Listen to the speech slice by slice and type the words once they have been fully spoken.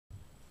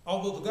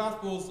Although the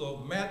Gospels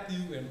of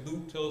Matthew and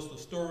Luke tell us the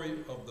story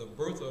of the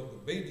birth of the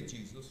baby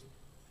Jesus,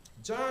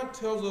 John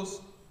tells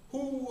us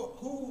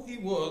who he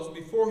was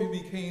before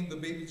he became the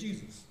baby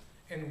Jesus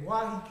and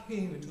why he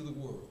came into the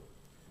world.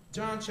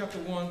 John chapter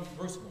 1,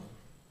 verse 1.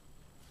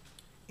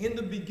 In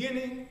the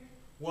beginning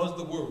was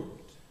the Word,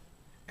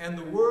 and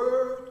the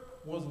Word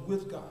was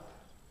with God,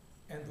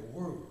 and the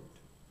Word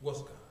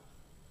was God.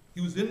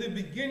 He was in the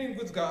beginning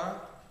with God.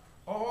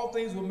 All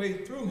things were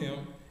made through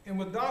him, and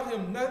without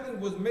him nothing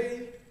was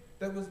made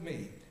that was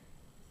made.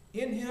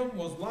 In him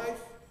was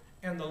life,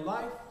 and the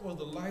life was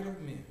the light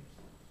of men.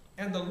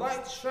 And the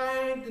light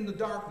shined in the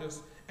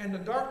darkness, and the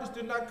darkness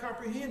did not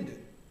comprehend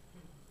it.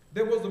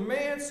 There was a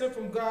man sent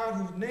from God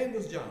whose name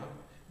was John.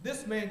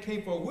 This man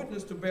came for a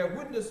witness to bear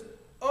witness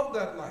of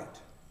that light,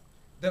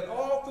 that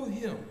all through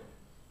him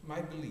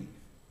might believe.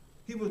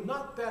 He was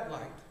not that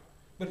light,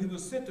 but he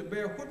was sent to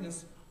bear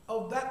witness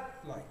of that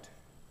light.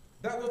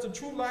 That was the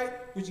true light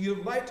which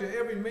gives light to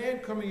every man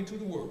coming into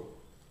the world.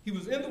 He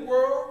was in the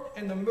world,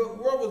 and the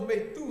world was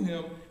made through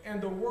him,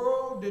 and the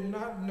world did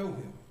not know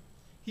him.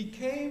 He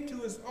came to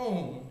his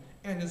own,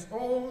 and his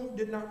own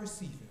did not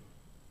receive him.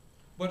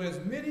 But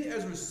as many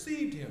as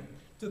received him,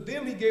 to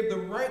them he gave the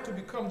right to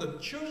become the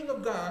children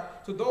of God,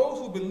 to those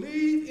who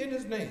believe in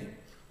his name,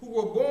 who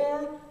were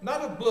born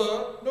not of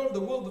blood, nor of the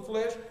will of the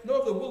flesh, nor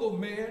of the will of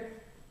man,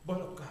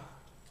 but of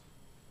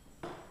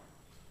God.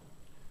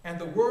 And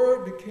the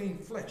Word became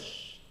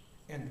flesh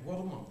and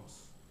dwelt among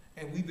us,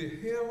 and we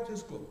beheld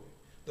his glory,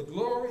 the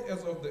glory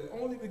as of the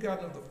only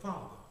begotten of the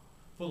Father,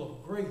 full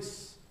of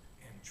grace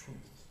and truth.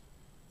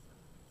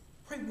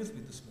 Pray with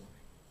me this morning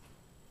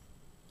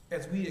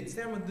as we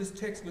examine this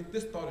text with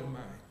this thought in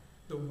mind.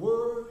 The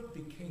Word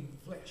became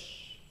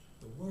flesh.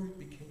 The Word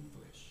became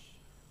flesh.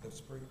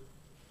 Let's pray.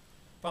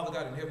 Father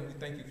God in heaven, we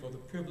thank you for the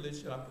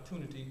privilege and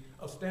opportunity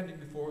of standing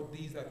before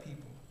these thy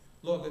people.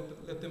 Lord,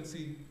 let them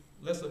see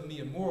less of me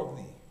and more of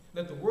thee.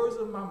 Let the words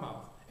of my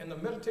mouth and the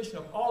meditation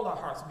of all our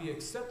hearts be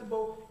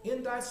acceptable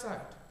in thy sight.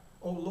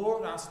 O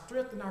Lord, our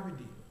strength and our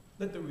Redeemer.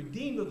 Let the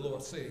Redeemed of the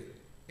Lord say,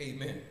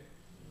 Amen. Amen.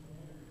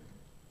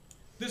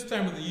 This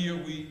time of the year,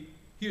 we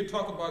hear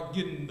talk about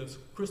getting the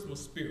Christmas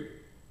spirit.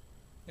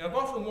 And I've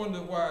often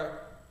wondered why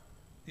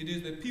it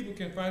is that people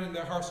can find in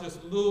their hearts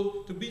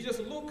to be just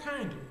a little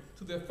kinder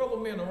to their fellow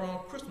men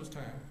around Christmas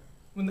time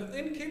when they're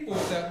incapable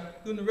of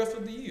that during the rest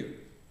of the year.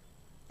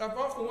 I've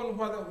often wondered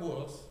why that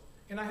was,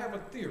 and I have a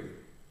theory.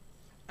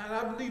 And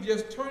I believe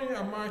just turning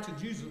our mind to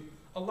Jesus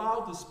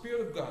allows the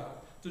Spirit of God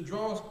to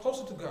draw us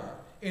closer to God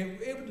and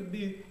we're able to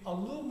be a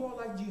little more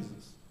like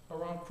Jesus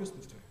around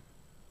Christmas time.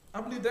 I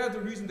believe that's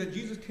the reason that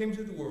Jesus came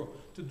into the world,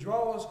 to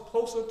draw us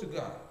closer to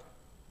God.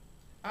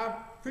 I've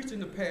preached in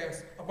the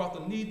past about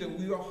the need that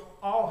we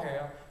all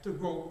have to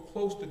grow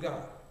close to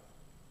God.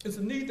 It's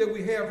a need that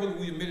we have whether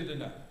we admit it or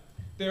not.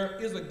 There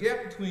is a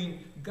gap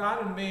between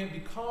God and man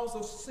because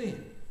of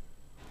sin.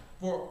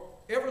 For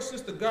ever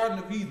since the Garden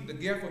of Eden, the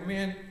gap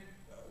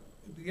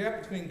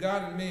between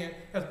God and man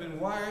has been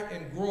wide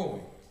and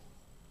growing.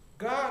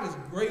 God is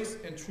grace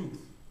and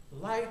truth,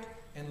 light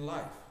and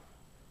life.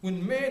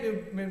 When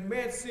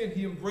man sinned,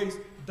 he embraced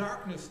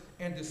darkness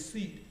and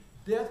deceit,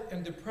 death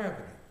and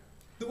depravity.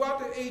 Throughout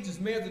the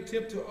ages, man's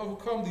attempt to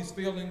overcome these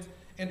failings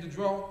and to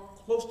draw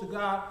close to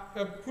God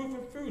have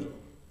proven futile.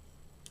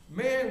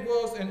 Man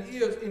was and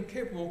is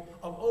incapable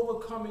of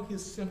overcoming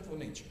his sinful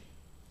nature.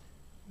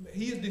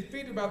 He is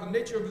defeated by the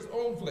nature of his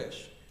own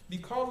flesh.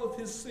 Because of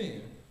his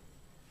sin,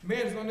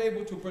 man is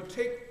unable to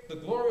partake the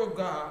glory of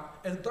God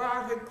as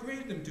God had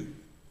created him to.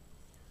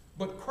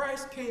 But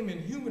Christ came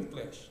in human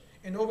flesh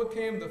and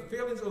overcame the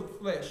failings of the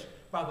flesh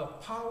by the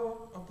power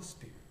of the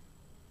Spirit.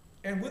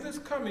 And with his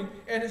coming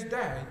and his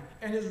dying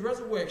and his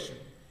resurrection,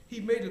 he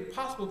made it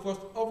possible for us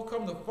to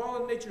overcome the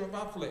fallen nature of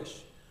our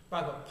flesh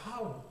by the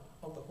power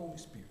of the Holy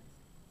Spirit.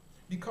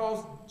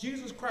 Because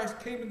Jesus Christ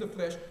came in the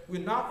flesh,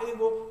 we're now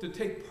able to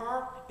take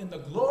part in the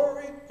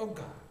glory of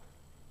God.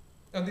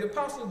 And the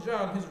Apostle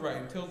John, in his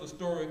writing, tells the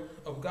story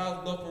of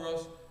God's love for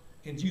us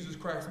in Jesus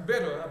Christ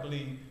better, I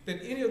believe, than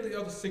any of the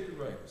other sacred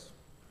writers.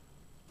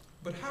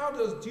 But how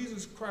does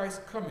Jesus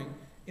Christ coming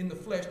in the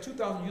flesh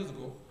 2,000 years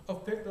ago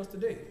affect us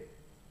today?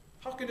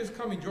 How can his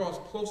coming draw us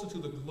closer to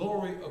the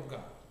glory of God?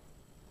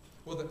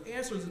 Well, the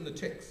answer is in the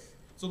text.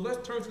 So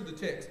let's turn to the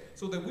text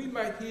so that we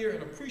might hear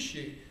and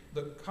appreciate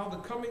how the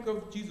coming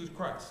of Jesus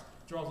Christ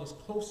draws us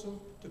closer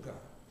to God.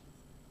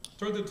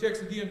 Turn to the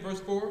text again,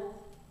 verse 4.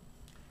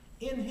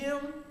 In him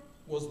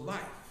was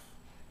life,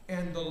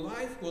 and the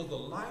life was the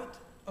light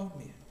of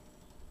men.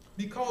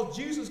 Because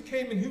Jesus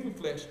came in human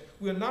flesh,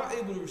 we are now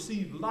able to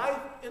receive life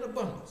in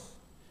abundance.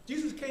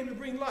 Jesus came to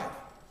bring life.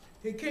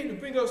 He came to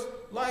bring us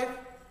life,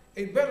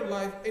 a better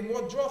life, a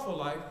more joyful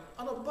life,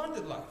 an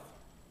abundant life.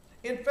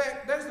 In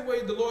fact, that's the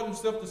way the Lord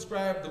himself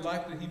described the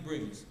life that he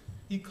brings.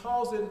 He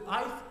calls it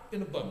life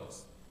in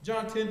abundance.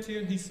 John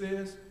 10:10, he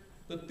says,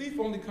 the thief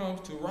only comes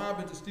to rob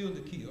and to steal and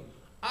to kill.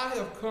 I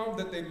have come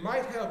that they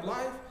might have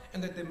life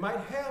and that they might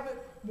have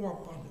it more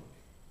abundantly.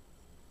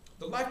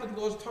 The life that the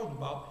Lord is talking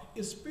about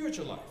is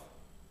spiritual life.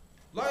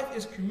 Life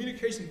is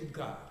communication with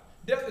God.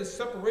 Death is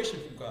separation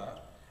from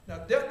God. Now,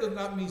 death does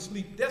not mean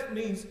sleep.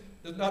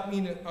 Does not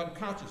mean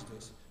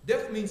unconsciousness.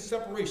 Death means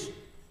separation.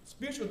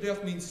 Spiritual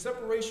death means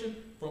separation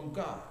from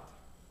God.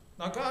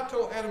 Now, God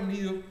told Adam and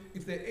Eve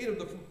if they ate of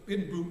the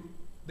forbidden fruit,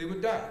 they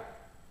would die.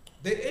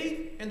 They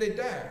ate and they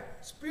died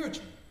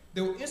spiritually.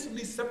 They were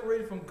instantly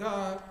separated from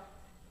God.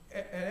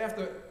 And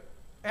after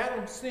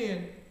Adam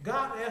sinned,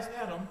 God asked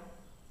Adam,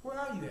 "Where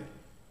are you, Adam?"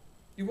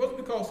 It wasn't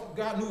because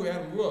God knew where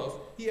Adam was.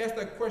 He asked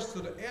that question so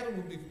that Adam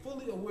would be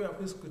fully aware of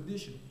his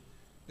condition,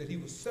 that he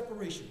was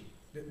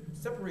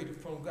separated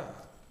from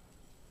God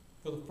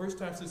for the first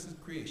time since his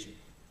creation.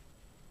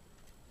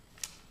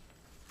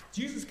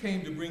 Jesus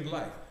came to bring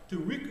life, to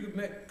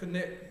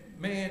reconnect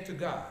man to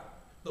God,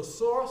 the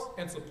source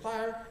and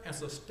supplier and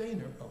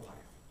sustainer of life.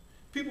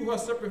 People who are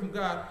separated from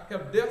God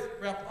have death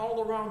wrapped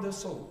all around their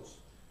souls.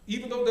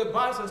 Even though their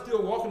bodies are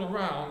still walking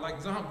around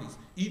like zombies,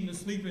 eating and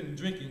sleeping and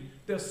drinking,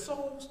 their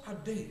souls are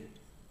dead.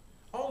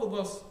 All of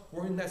us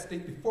were in that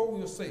state before we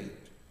were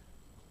saved.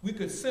 We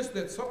could sense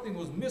that something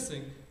was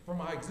missing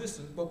from our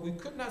existence, but we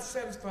could not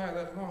satisfy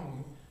that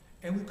longing,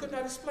 and we could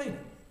not explain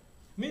it.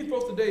 Many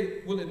folks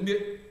today will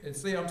admit and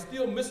say, "I'm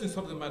still missing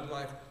something in my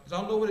life, because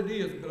I don't know what it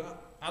is,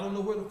 but I don't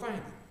know where to find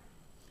it."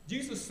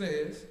 Jesus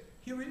says,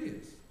 "Here it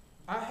is.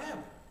 I have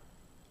it.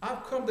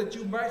 I've come that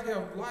you might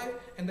have life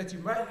and that you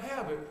might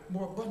have it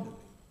more abundantly.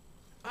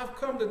 I've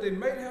come that they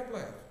might have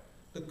life,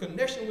 the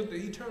connection with the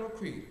eternal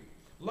Creator,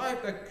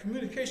 life, that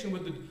communication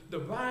with the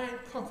divine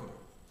Comforter,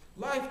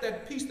 life,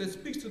 that peace that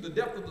speaks to the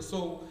depth of the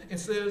soul and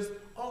says,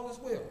 all is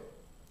well.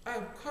 I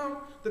have come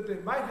that they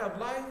might have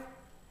life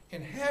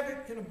and have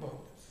it in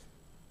abundance."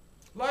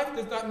 Life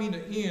does not mean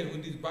the end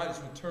when these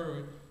bodies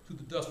return to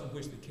the dust from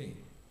which they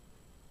came.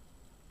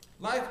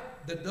 Life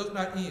that does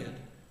not end,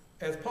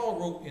 as Paul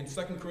wrote in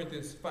 2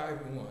 Corinthians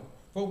 5:1,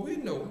 "For we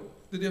know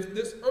that if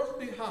this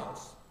earthly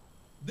house,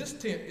 this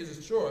tent, is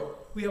destroyed,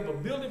 we have a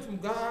building from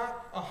God,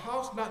 a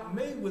house not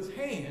made with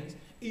hands,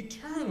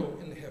 eternal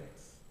in the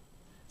heavens."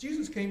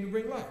 Jesus came to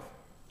bring life.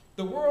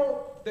 The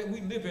world that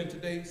we live in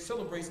today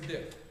celebrates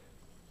death.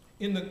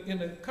 In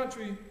the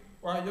country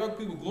where our young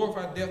people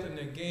glorify death in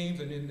their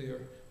games and in their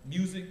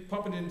music,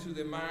 pumping it into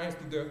their minds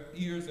through their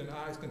ears and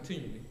eyes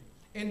continually.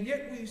 And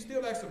yet we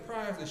still act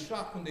surprised and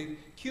shocked when they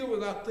kill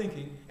without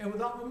thinking and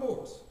without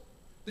remorse.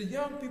 The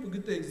young people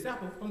get the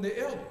example from their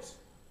elders.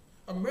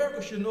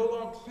 America should no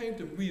longer claim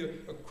to be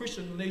a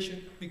Christian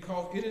nation,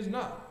 because it is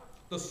not.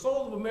 The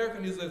soul of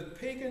America is as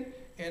pagan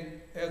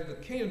and as the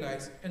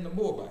Canaanites and the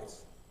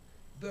Moabites.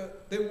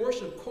 They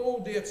worship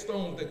cold, dead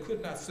stones that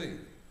could not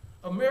save.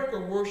 America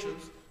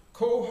worships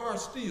cold, hard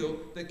steel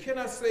that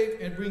cannot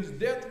save and brings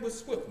death with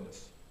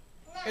swiftness.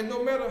 And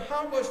no matter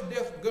how much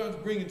death guns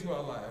bring into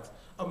our lives,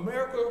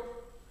 America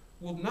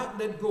will not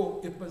let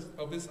go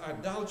of its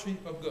idolatry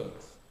of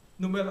guns.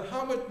 No matter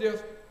how much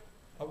death,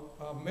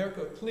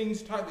 America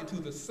clings tightly to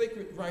the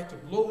sacred right to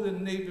blow their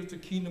neighbors to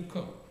kingdom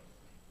come.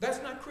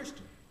 That's not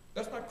Christian.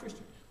 That's not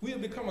Christian. We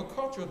have become a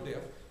culture of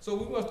death, so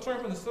we must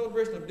turn from the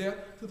celebration of death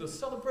to the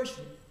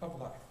celebration of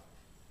life.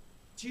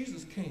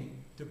 Jesus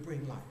came to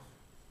bring life.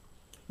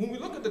 When we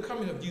look at the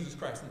coming of Jesus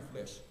Christ in the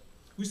flesh,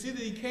 we see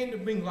that he came to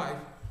bring life,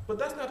 but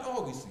that's not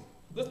all we see.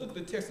 Let's look at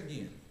the text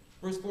again.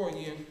 Verse 4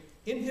 again.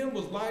 "In him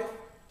was life,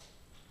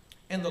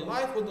 and the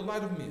life was the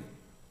light of men.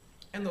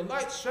 And the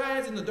light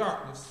shines in the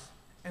darkness,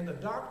 and the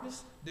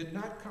darkness did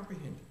not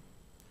comprehend it."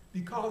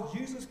 Because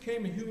Jesus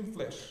came in human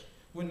flesh,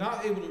 we're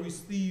now able to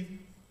receive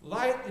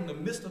light in the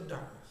midst of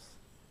darkness.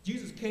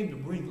 Jesus came to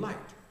bring light.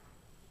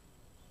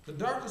 The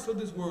darkness of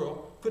this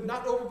world could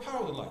not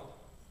overpower the light.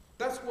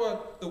 That's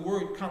what the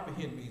word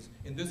comprehend means.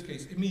 In this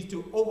case, it means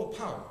to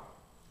overpower.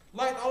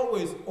 Light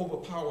always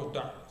overpowers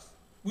darkness.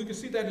 We can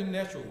see that in the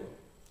natural world.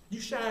 You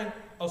shine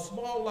a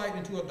small light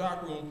into a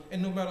dark room,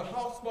 and no matter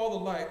how small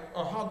the light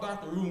or how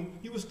dark the room,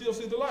 you will still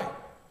see the light.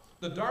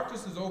 The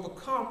darkness is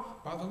overcome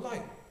by the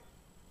light.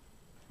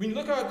 When you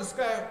look out at the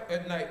sky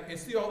at night and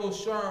see all those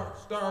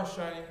stars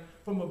shining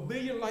from a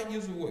billion light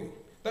years away,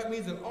 that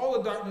means that all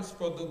the darkness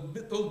for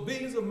those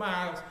billions of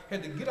miles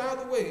had to get out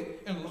of the way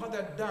and allow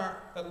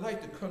that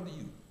light to come to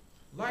you.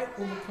 Light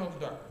overcomes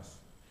darkness.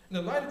 And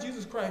the light of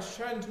Jesus Christ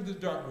shined into this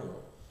dark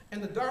world,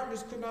 and the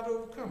darkness could not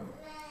overcome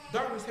it.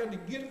 Darkness had to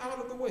get out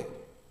of the way.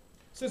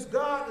 Since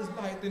God is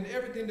light, then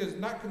everything that is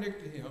not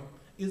connected to him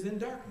is in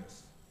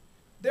darkness.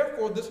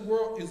 Therefore, this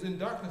world is in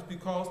darkness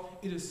because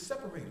it is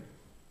separated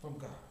from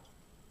God.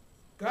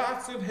 God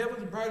sent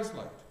heaven's brightest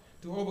light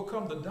to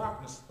overcome the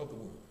darkness of the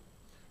world.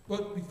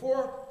 But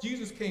before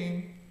Jesus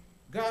came,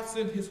 God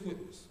sent his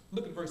witness.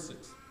 Look at verse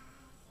 6.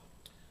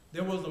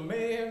 "There was a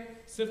man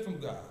sent from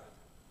God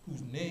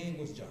whose name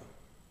was John."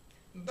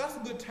 That's a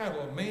good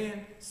title, a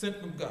man sent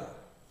from God.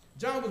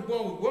 John was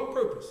born with one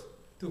purpose,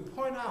 to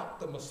point out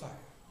the Messiah.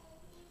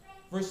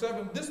 Verse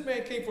 7, "This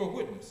man came for a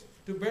witness,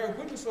 to bear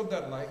witness of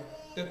that light,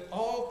 that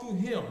all through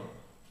him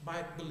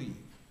might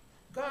believe."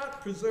 God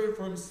preserved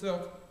for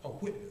himself a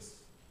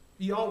witness.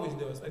 He always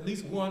does, at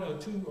least one or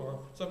two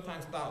or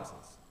sometimes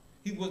thousands.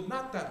 He was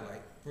not that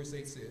light, verse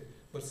 8 said,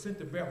 but sent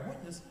to bear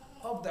witness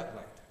of that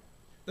light.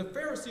 The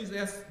Pharisees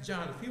asked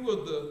John if he was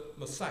the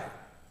Messiah.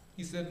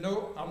 He said,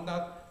 no, I'm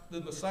not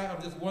the Messiah.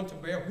 I'm just one to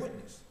bear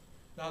witness.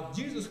 Now,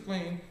 Jesus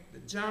claimed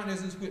that John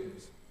is his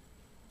witness.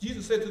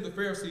 Jesus said to the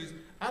Pharisees,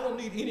 I don't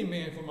need any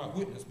man for my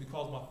witness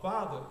because my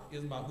Father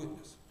is my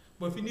witness.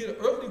 But if you need an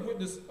earthly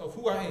witness of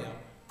who I am,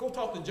 go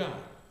talk to John,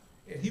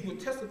 and he will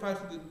testify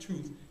to the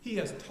truth. He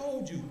has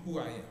told you who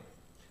I am.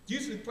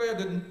 Jesus declared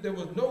that there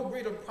was no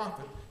greater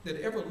prophet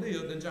that ever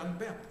lived than John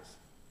the Baptist.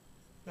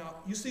 Now,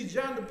 you see,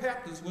 John the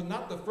Baptist was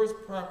not the first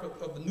prophet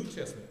of the New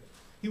Testament.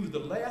 He was the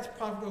last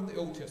prophet of the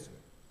Old Testament.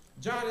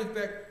 John, in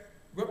fact,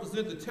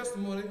 represents the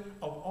testimony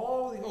of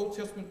all the Old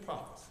Testament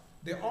prophets.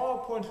 They all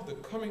point to the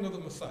coming of the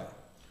Messiah.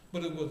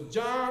 But it was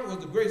John was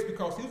the grace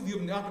because he was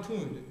given the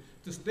opportunity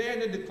to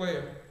stand and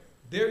declare,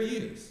 there he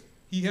is.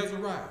 He has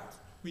arrived.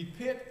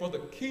 Repent, for the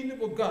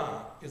kingdom of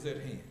God is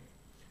at hand.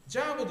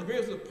 John was the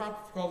greatest of the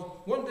prophets because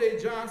one day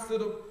John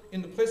stood up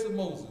in the place of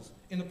Moses,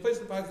 in the place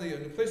of Isaiah,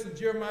 in the place of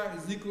Jeremiah,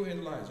 Ezekiel,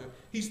 and Elijah.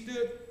 He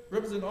stood,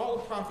 representing all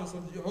the prophets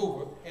of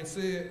Jehovah, and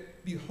said,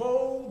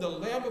 behold the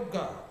Lamb of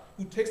God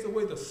who takes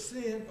away the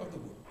sin of the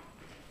world.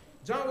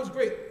 John was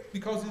great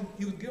because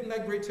he was giving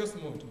that great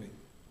testimony to me.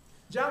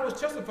 John was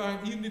testifying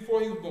even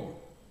before he was born.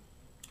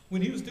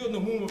 When he was still in the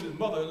womb of his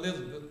mother,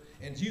 Elizabeth,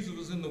 and Jesus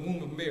was in the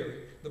womb of Mary,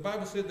 the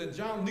Bible said that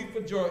John leaped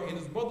for joy in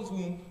his mother's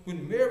womb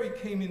when Mary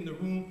came in the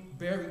room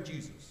bearing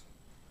Jesus.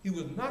 He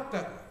was not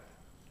that light,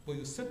 but he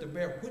was sent to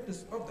bear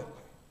witness of that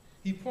light.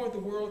 He pointed the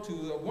world to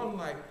the one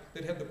light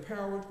that had the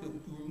power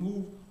to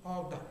remove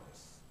all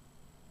darkness.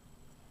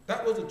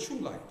 That was a true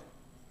light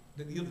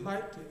that gives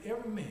light to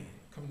every man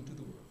coming into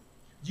the world.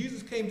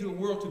 Jesus came to the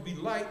world to be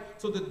light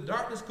so that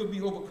darkness could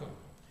be overcome.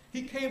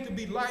 He came to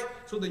be light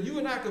so that you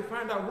and I could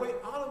find our way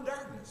out of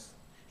darkness.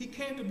 He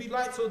came to be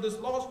light so this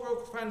lost world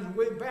could find its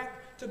way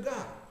back to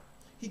God.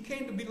 He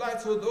came to be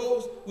light so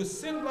those with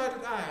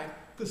sin-blinded eyes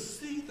could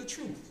see the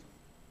truth.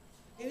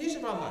 In each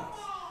of our lives,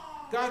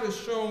 God has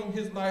shown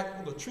his light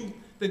on the truth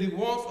that he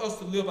wants us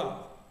to live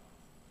out.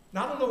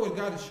 Now, I don't know what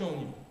God has shown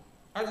you.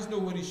 I just know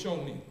what he's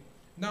shown me.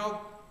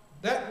 Now,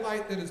 that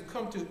light that has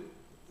come to,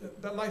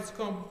 that light's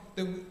come,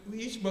 that we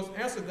each must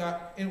answer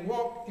God and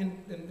walk in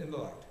the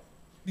light.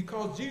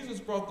 Because Jesus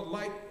brought the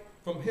light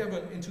from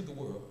heaven into the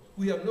world,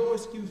 we have no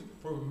excuse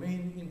for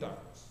remaining in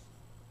darkness.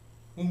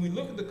 When we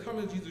look at the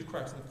coming of Jesus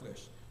Christ in the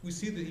flesh, we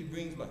see that he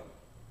brings light.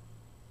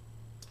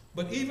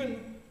 But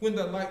even when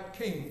that light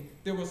came,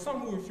 there were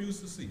some who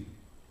refused to see.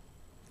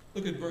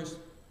 Look at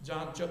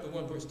John chapter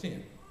 1, verse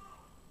 10.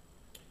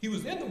 He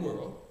was in the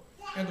world,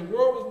 and the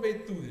world was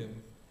made through him,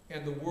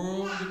 and the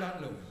world did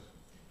not know him.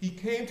 He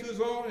came to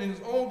his own, and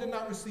his own did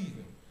not receive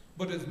him.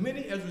 But as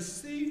many as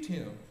received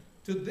him,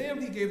 to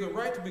them he gave the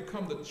right to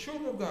become the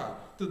children of God,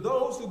 to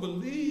those who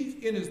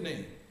believe in his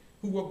name,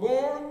 who were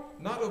born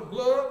not of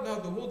blood, not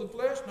of the will of the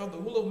flesh, not of the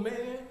will of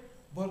man,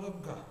 but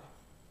of God.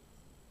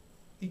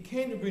 He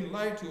came to bring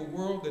light to a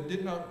world that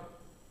did not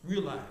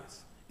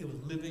realize it was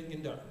living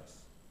in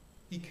darkness.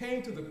 He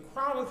came to the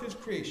crown of his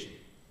creation,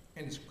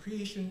 and his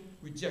creation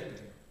rejected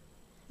him.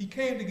 He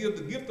came to give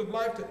the gift of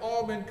life to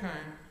all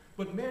mankind,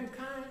 but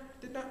mankind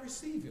did not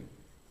receive him.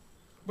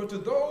 But to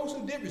those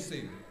who did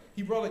receive him,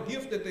 he brought a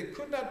gift that they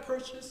could not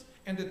purchase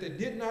and that they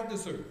did not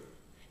deserve.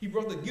 He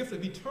brought the gift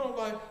of eternal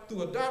life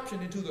through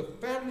adoption into the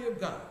family of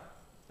God.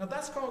 Now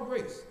that's called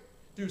grace.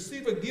 To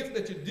receive a gift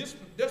that you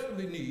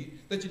desperately need,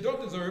 that you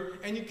don't deserve,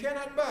 and you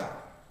cannot buy.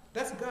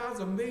 That's God's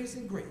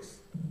amazing grace.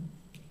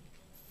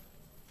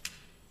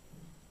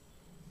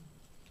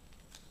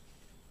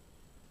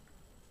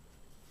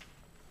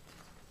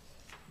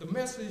 The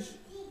message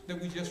that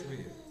we just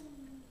read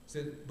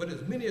said, but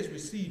as many as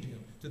received him,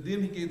 to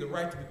them he gave the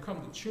right to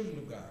become the children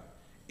of God.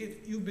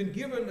 If you've been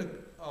given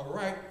a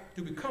right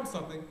to become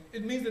something,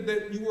 it means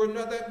that you were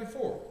not that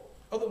before.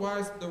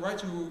 Otherwise, the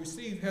right you will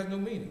receive has no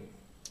meaning.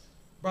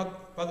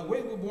 But by the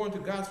way we're born to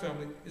God's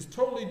family is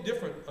totally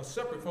different or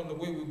separate from the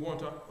way we're born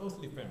to our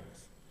earthly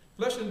families.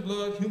 Flesh and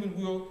blood, human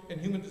will, and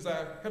human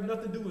desire have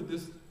nothing to do with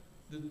this,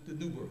 the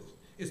new birth.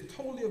 It's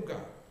totally of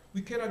God.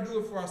 We cannot do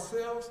it for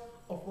ourselves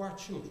or for our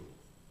children.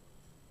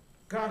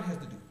 God has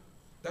to do it.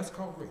 That's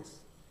called grace.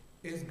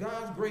 It's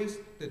God's grace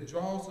that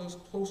draws us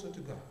closer to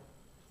God.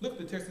 Look at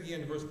the text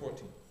again in verse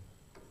 14.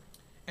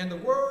 And the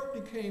Word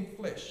became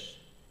flesh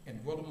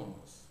and dwelt among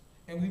us,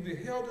 and we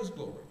beheld his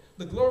glory,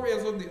 the glory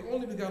as of the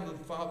only begotten of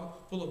the Father,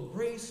 full of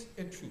grace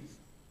and truth.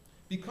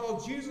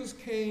 Because Jesus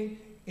came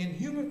in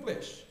human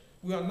flesh,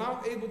 we are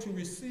now able to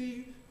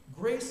receive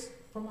grace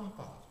from our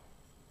Father.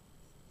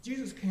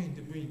 Jesus came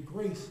to bring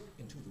grace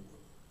into the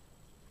world.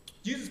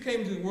 Jesus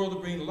came into the world to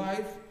bring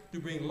life, to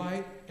bring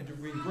light, and to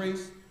bring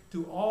grace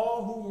to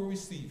all who will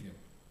receive him.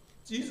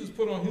 Jesus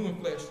put on human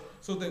flesh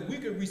so that we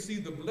could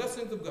receive the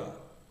blessings of God.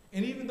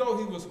 And even though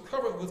he was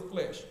covered with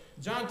flesh,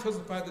 John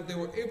testified that they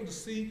were able to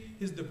see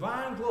his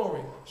divine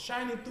glory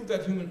shining through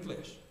that human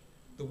flesh.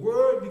 The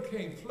Word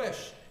became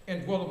flesh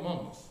and dwelt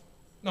among us.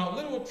 Now, a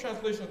literal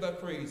translation of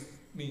that phrase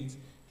means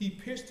he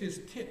pitched his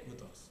tent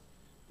with us.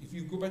 If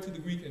you go back to the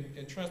Greek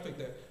and translate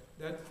that,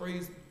 that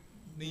phrase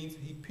means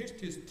he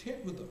pitched his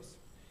tent with us.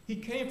 He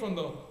came from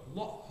the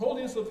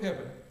holiness of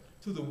heaven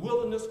to the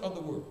wilderness of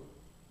the world.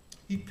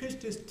 He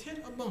pitched his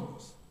tent among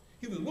us.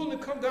 He was willing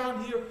to come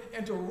down here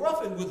and to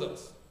rough it with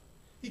us.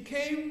 He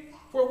came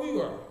where we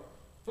are,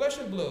 flesh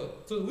and blood,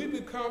 so that we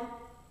become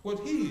what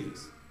he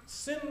is,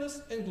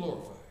 sinless and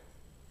glorified.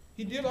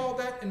 He did all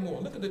that and more.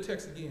 Look at the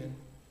text again.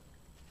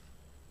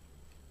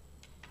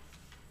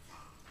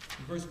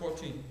 In verse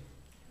 14.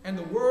 And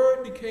the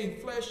Word became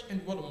flesh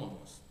and dwelt among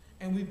us.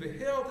 And we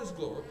beheld his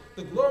glory,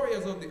 the glory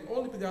as of the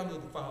only begotten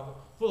of the Father,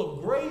 full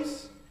of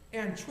grace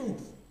and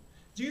truth.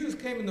 Jesus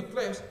came in the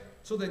flesh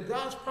so that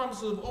God's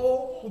promises of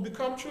old would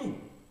become true.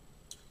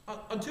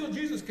 Until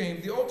Jesus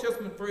came, the Old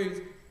Testament phrase,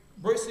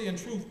 grace and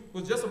truth,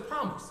 was just a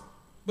promise.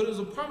 But it was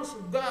a promise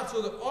of God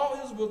so that all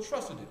Israel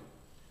trusted it.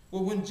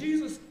 Well, when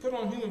Jesus put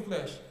on human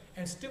flesh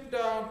and stepped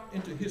down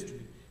into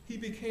history, he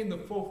became the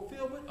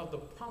fulfillment of the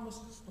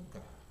promises of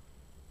God.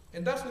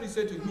 And that's what he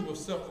said to a group of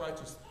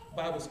self-righteous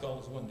Bible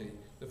scholars one day,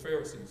 the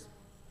Pharisees.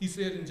 He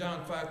said in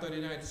John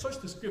 5:39, search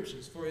the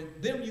scriptures, for in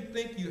them you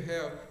think you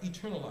have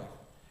eternal life,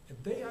 and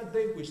they are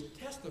they which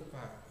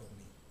testify of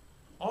me.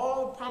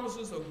 All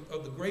promises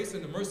of the grace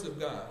and the mercy of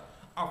God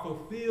are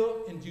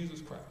fulfilled in Jesus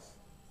Christ.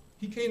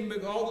 He came to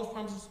make all those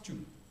promises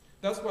true.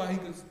 That's why he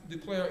could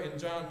declare in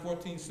John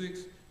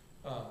 14:6,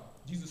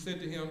 Jesus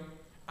said to him,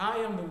 I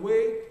am the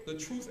way, the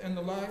truth, and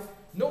the life.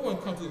 No one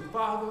comes to the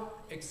Father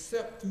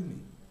except through me.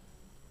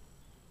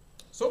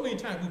 So many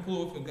times we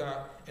pull away from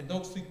God and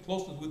don't seek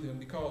closeness with him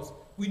because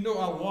we know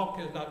our walk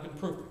has not been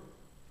perfect.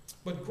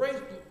 But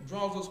grace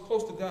draws us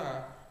close to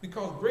God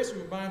because grace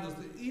reminds us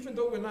that even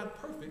though we're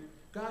not perfect,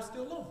 God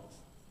still loves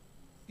us.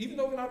 Even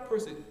though we're not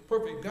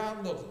perfect,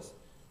 God loves us.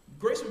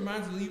 Grace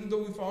reminds us that even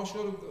though we fall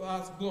short of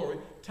God's glory,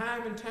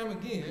 time and time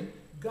again,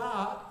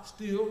 God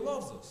still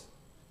loves us.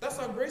 That's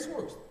how grace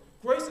works.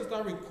 Grace does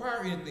not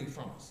require anything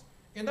from us.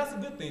 And that's a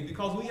good thing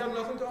because we have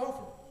nothing to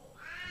offer.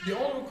 The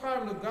only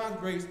requirement of God's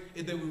grace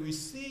is that we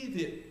receive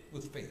it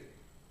with faith.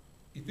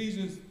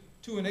 Ephesians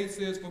 2:8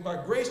 says, for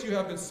by grace you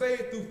have been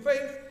saved through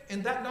faith,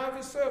 and that not of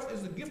yourself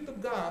is the gift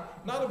of God,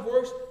 not of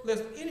works,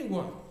 lest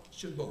anyone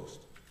should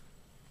boast.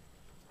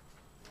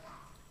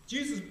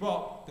 Jesus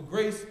brought the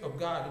grace of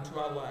God into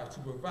our lives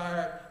to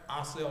provide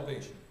our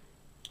salvation.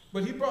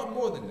 But he brought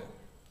more than that.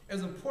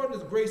 As important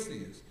as grace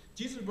is,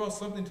 Jesus brought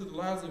something to the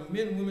lives of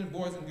men, women,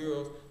 boys, and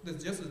girls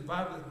that's just as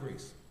vital as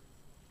grace.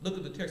 Look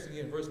at the text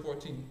again, verse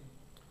 14.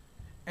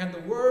 And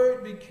the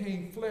Word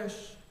became flesh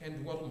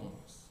and dwelt among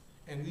us,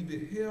 and we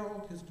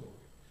beheld his glory.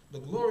 The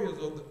glory is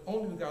of the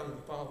only begotten of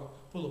the Father,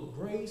 full of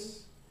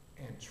grace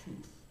and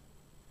truth.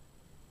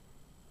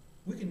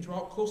 We can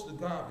draw close to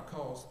God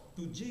because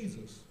through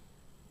Jesus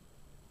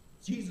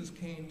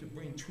came to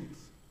bring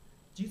truth.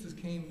 Jesus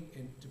came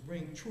to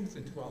bring truth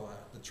into our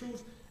lives. The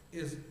truth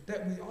is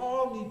that we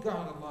all need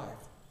God in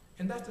life,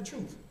 and that's the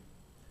truth.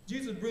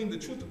 Jesus brings the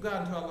truth of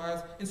God into our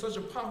lives in such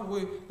a powerful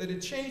way that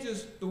it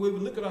changes the way we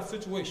look at our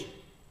situation.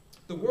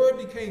 The Word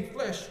became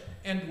flesh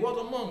and dwelt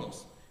among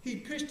us. He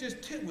pitched his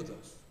tent with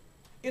us.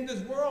 In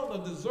this world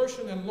of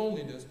desertion and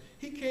loneliness,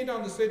 he came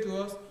down to say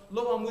to us,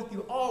 lo, I'm with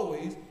you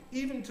always,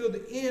 even to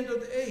the end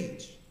of the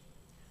age.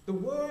 The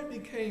Word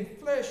became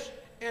flesh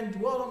and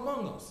dwelt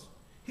among us.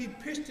 He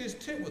pitched his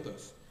tent with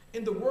us.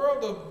 In the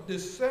world of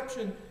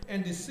deception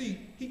and deceit,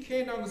 he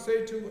came down to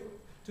say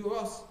to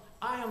us,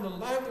 I am the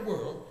light of the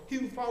world. He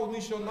who follows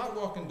me shall not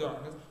walk in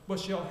darkness, but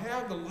shall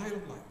have the light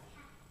of life.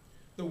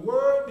 The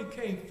Word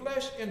became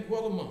flesh and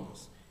dwelt among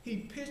us. He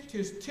pitched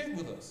his tent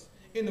with us.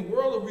 In the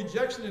world of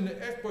rejection and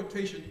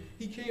exploitation,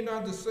 he came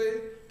down to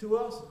say to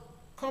us,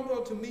 come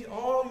unto me,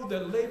 all you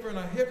that labor and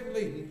are heavy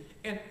laden,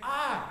 and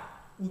I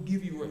will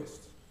give you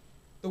rest.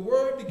 The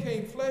Word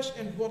became flesh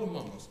and dwelt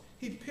among us.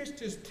 He pitched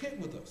his tent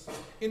with us.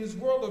 In this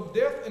world of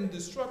death and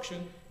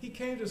destruction, he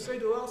came to say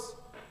to us,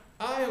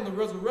 I am the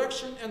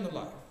resurrection and the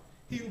life.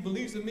 He who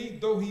believes in me,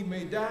 though he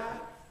may die,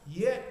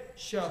 yet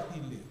shall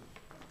he live.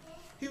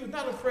 He was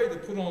not afraid to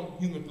put on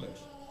human flesh.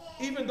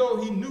 Even though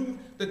he knew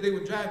that they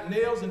would drive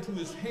nails into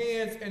his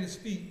hands and his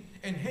feet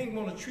and hang him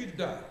on a tree to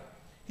die.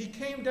 He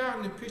came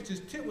down and pitched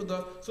his tent with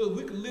us so that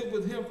we could live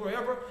with him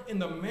forever in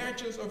the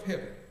mansions of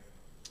heaven.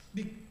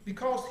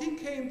 Because he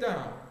came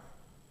down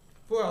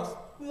for us,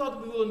 we ought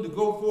to be willing to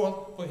go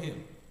forth for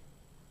him.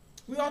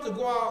 We ought to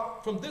go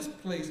out from this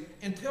place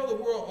and tell the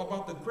world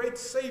about the great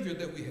Savior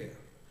that we have.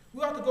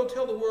 We ought to go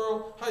tell the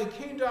world how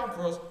he came down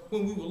for us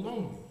when we were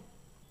lonely.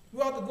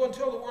 We ought to go and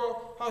tell the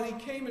world how he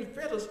came and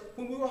fed us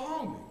when we were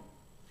hungry.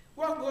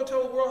 We ought to go and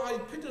tell the world how he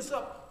picked us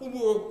up when we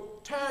were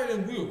tired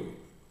and weary.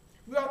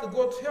 We ought to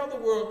go tell the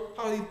world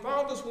how he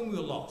found us when we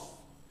were lost.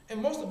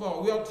 And most of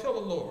all, we ought to tell the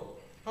Lord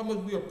how much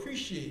we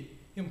appreciate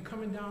him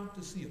coming down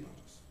to see about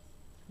us.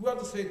 We ought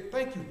to say,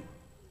 thank you, Lord.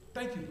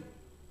 Thank you, Lord.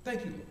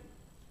 Thank you, Lord.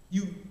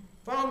 You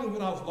found me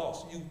when I was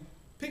lost. You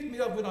picked me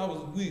up when I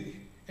was weak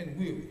and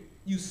weary.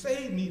 You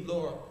saved me,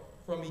 Lord,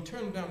 from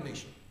eternal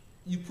damnation.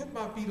 You put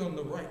my feet on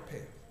the right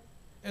path.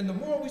 And the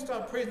more we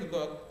start praising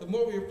God, the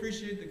more we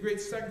appreciate the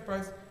great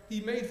sacrifice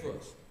he made for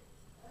us.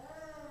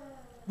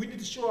 We need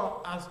to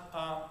show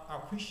our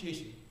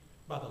appreciation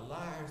by the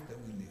lives that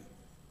we live.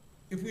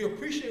 if we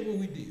appreciate what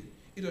we did,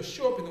 it'll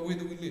show up in the way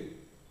that we live.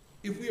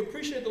 If we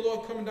appreciate the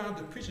Lord coming down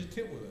to preach his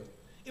tent with us,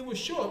 it will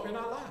show up in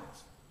our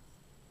lives.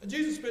 And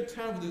Jesus spent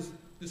time with his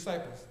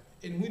disciples,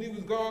 and when he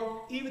was gone,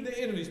 even the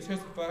enemies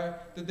testified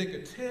that they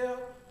could tell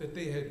that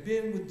they had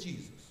been with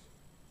Jesus.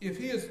 If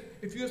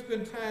you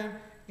spend time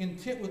in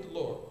tent with the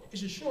Lord, it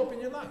should show up in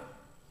your life.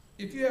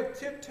 If you have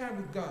tent time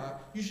with God,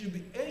 you should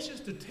be anxious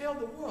to tell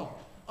the world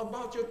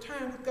about your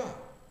time with God.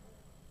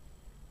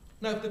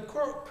 Now, if the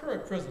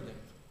current president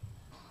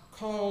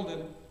called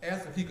and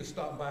asked if he could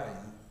stop by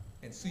you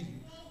and see you,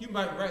 you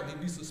might rightly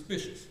be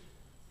suspicious.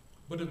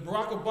 But if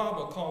Barack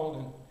Obama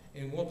called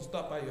and wanted to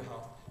stop by your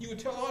house, you would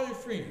tell all your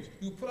friends.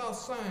 You would put out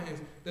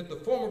signs that the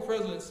former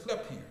president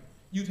slept here.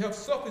 You'd have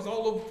selfies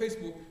all over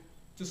Facebook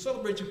to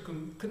celebrate your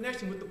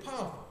connection with the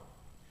powerful.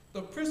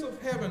 The Prince of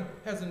Heaven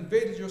has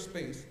invaded your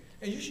space,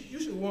 and you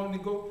should want to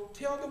go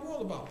tell the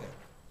world about that.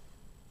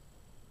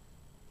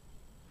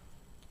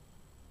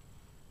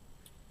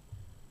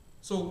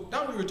 So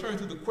now we return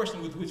to the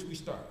question with which we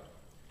started.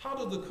 How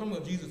does the coming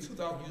of Jesus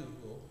 2,000 years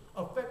ago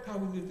affect how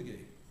we live today?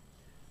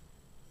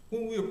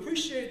 When we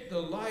appreciate the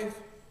life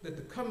that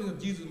the coming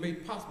of Jesus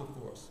made possible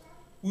for us,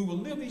 we will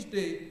live each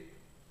day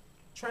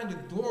trying to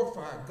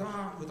glorify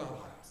God with our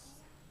lives.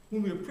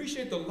 When we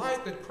appreciate the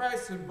light that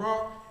Christ has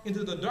brought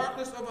into the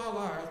darkness of our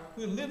lives,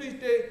 we live each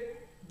day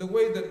in a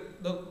way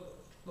that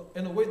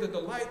the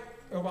light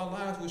of our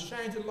lives will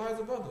shine to the lives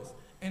of others,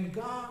 and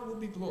God will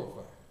be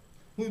glorified.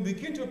 When we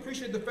begin to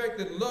appreciate the fact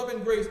that love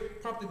and grace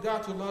prompted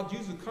God to allow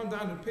Jesus to come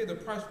down and pay the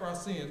price for our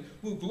sins,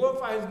 we'll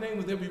glorify his name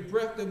with every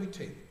breath that we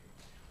take.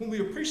 When we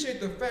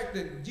appreciate the fact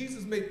that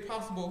Jesus made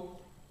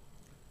possible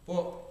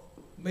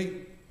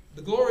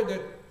the glory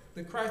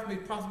that Christ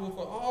made possible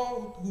for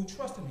all who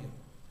trust in him,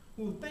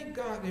 we will thank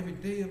God every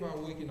day of our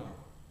waking hour.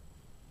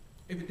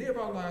 Every day of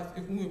our lives,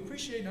 when we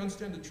appreciate and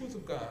understand the truth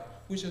of God,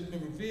 which has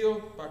been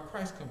revealed by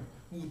Christ's coming,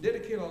 we will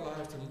dedicate our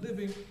lives to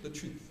living the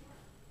truth.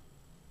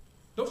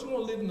 Don't you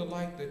want to live in the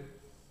light that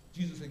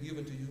Jesus has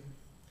given to you?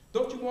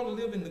 Don't you want to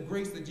live in the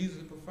grace that Jesus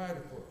has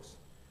provided for us?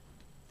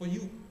 For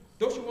you,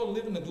 don't you want to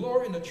live in the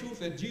glory and the truth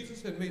that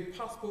Jesus has made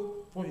possible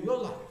for your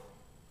life?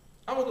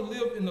 I want to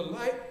live in the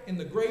light, in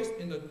the grace,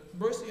 in the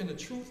mercy, and the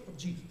truth of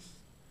Jesus.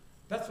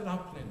 That's what I'm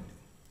planning to do.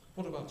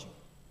 What about you?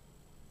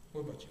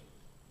 What about you?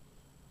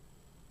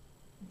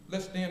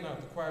 Let's stand now.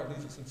 The choir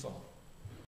leads us in song.